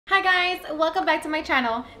guys, welcome back to my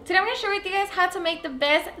channel. Today I'm going to share with you guys how to make the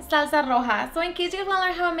best salsa roja. So in case you guys want to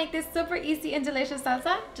learn how to make this super easy and delicious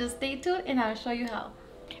salsa, just stay tuned and I'll show you how.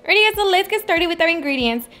 Alright guys, so let's get started with our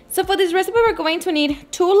ingredients. So for this recipe we're going to need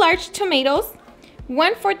 2 large tomatoes,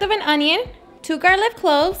 1/4 of an onion, 2 garlic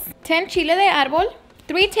cloves, 10 Chile De Árbol,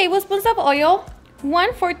 3 tablespoons of oil,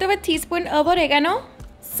 1/4 of a teaspoon of oregano,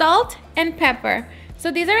 salt, and pepper. So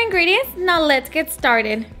these are ingredients. Now let's get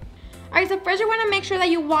started. Alright, so first you want to make sure that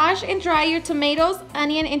you wash and dry your tomatoes,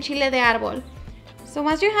 onion, and Chile De Árbol. So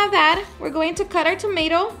once you have that, we're going to cut our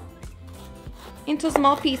tomato into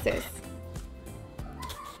small pieces.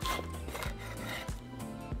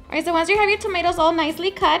 Alright, so once you have your tomatoes all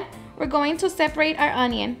nicely cut, we're going to separate our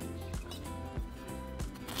onion.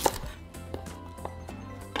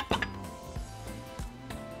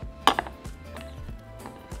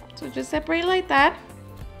 So just separate like that.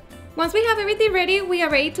 Once we have everything ready, we are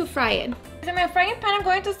ready to fry it. In my frying pan, I'm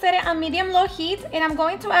going to set it on medium-low heat, and I'm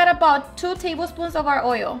going to add about 2 tablespoons of our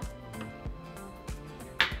oil.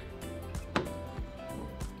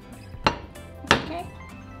 Okay.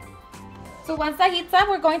 So once that heats up,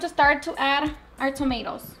 we're going to start to add our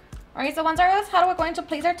tomatoes. All right, so once our oil is hot, we're going to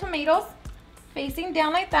place our tomatoes facing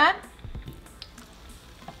down like that.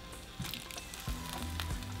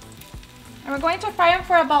 And we're going to fry them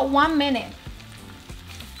for about 1 minute.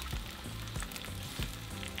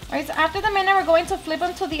 Alright, so after the minute, we're going to flip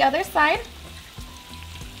them to the other side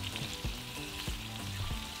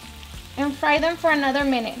and fry them for another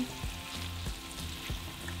minute.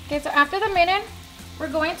 Okay, so after the minute, we're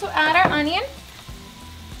going to add our onion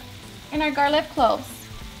and our garlic cloves.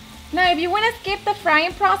 Now, if you want to skip the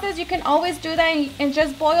frying process, you can always do that and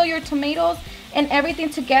just boil your tomatoes and everything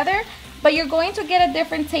together, but you're going to get a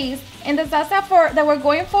different taste. And the salsa that we're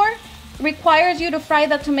going for requires you to fry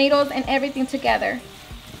the tomatoes and everything together.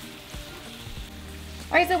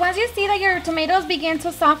 Alright, so once you see that your tomatoes begin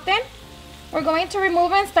to soften, we're going to remove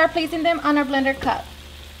them and start placing them on our blender cup.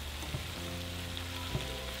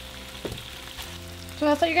 So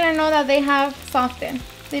that's how you're going to know that they have softened.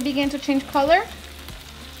 They begin to change color.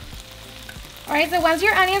 Alright, so once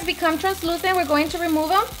your onions become translucent, we're going to remove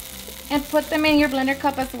them and put them in your blender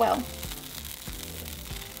cup as well.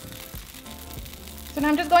 So now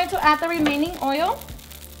I'm just going to add the remaining oil.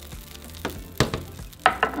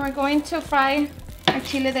 And we're going to fry our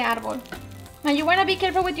Chile De Árbol. Now you want to be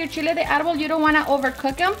careful with your Chile De Árbol. You don't want to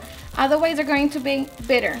overcook them, otherwise they're going to be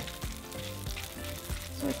bitter.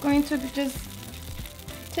 So it's going to just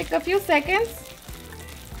take a few seconds.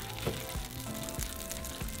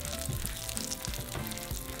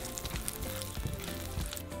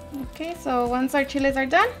 Okay, so once our chiles are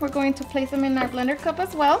done, we're going to place them in our blender cup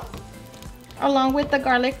as well, along with the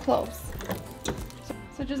garlic cloves.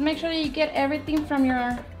 So just make sure that you get everything from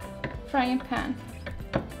your frying pan.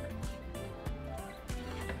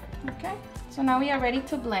 Okay, so now we are ready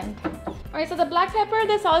to blend. Alright, so the black pepper,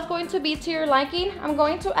 this all is going to be to your liking. I'm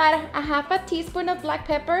going to add a 1/2 teaspoon of black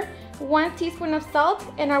pepper, 1 teaspoon of salt,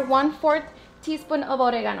 and our 1/4 teaspoon of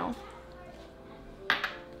oregano.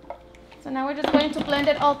 So now we're just going to blend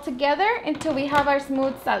it all together until we have our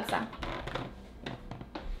smooth salsa.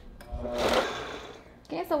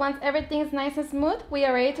 Okay, so once everything is nice and smooth, we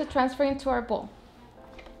are ready to transfer into our bowl.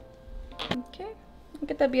 Okay,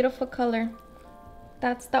 look at the beautiful color.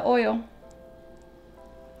 That's the oil.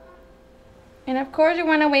 And of course, you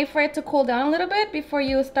want to wait for it to cool down a little bit before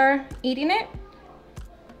you start eating it.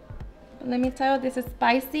 But let me tell you, this is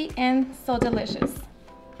spicy and so delicious.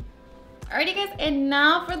 Alrighty guys, and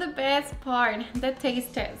now for the best part, the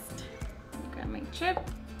taste test. Grab my chip.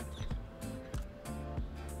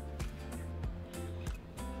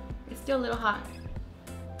 It's still a little hot.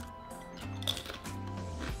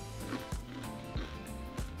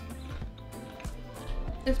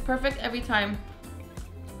 It's perfect every time.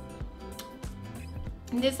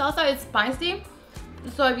 This salsa is spicy,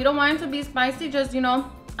 so if you don't want it to be spicy, just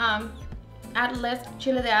add less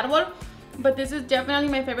Chile De Árbol. But this is definitely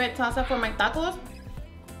my favorite salsa for my tacos.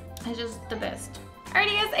 It's just the best.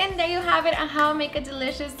 Alrighty guys, and there you have it on how to make a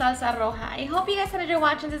delicious salsa roja. I hope you guys enjoyed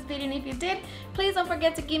watching this video, and if you did, please don't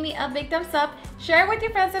forget to give me a big thumbs up, share it with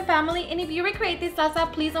your friends and family, and if you recreate this salsa,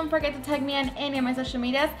 please don't forget to tag me on any of my social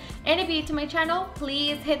medias. And if you're new to my channel,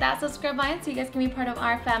 please hit that subscribe button so you guys can be part of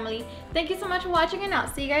our family. Thank you so much for watching, and I'll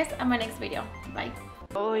see you guys on my next video. Bye.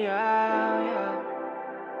 Oh yeah, yeah.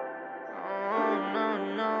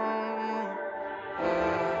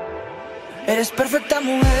 Eres perfecta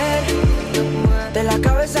mujer, de la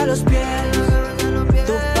cabeza a los pies.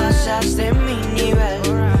 Tú pasas de mi nivel,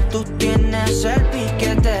 tú tienes el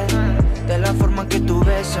piquete. De la forma que tú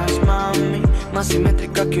besas, mami, más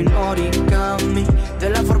simétrica que un origami. De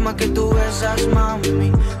la forma que tú besas,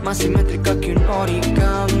 mami, más simétrica que un origami.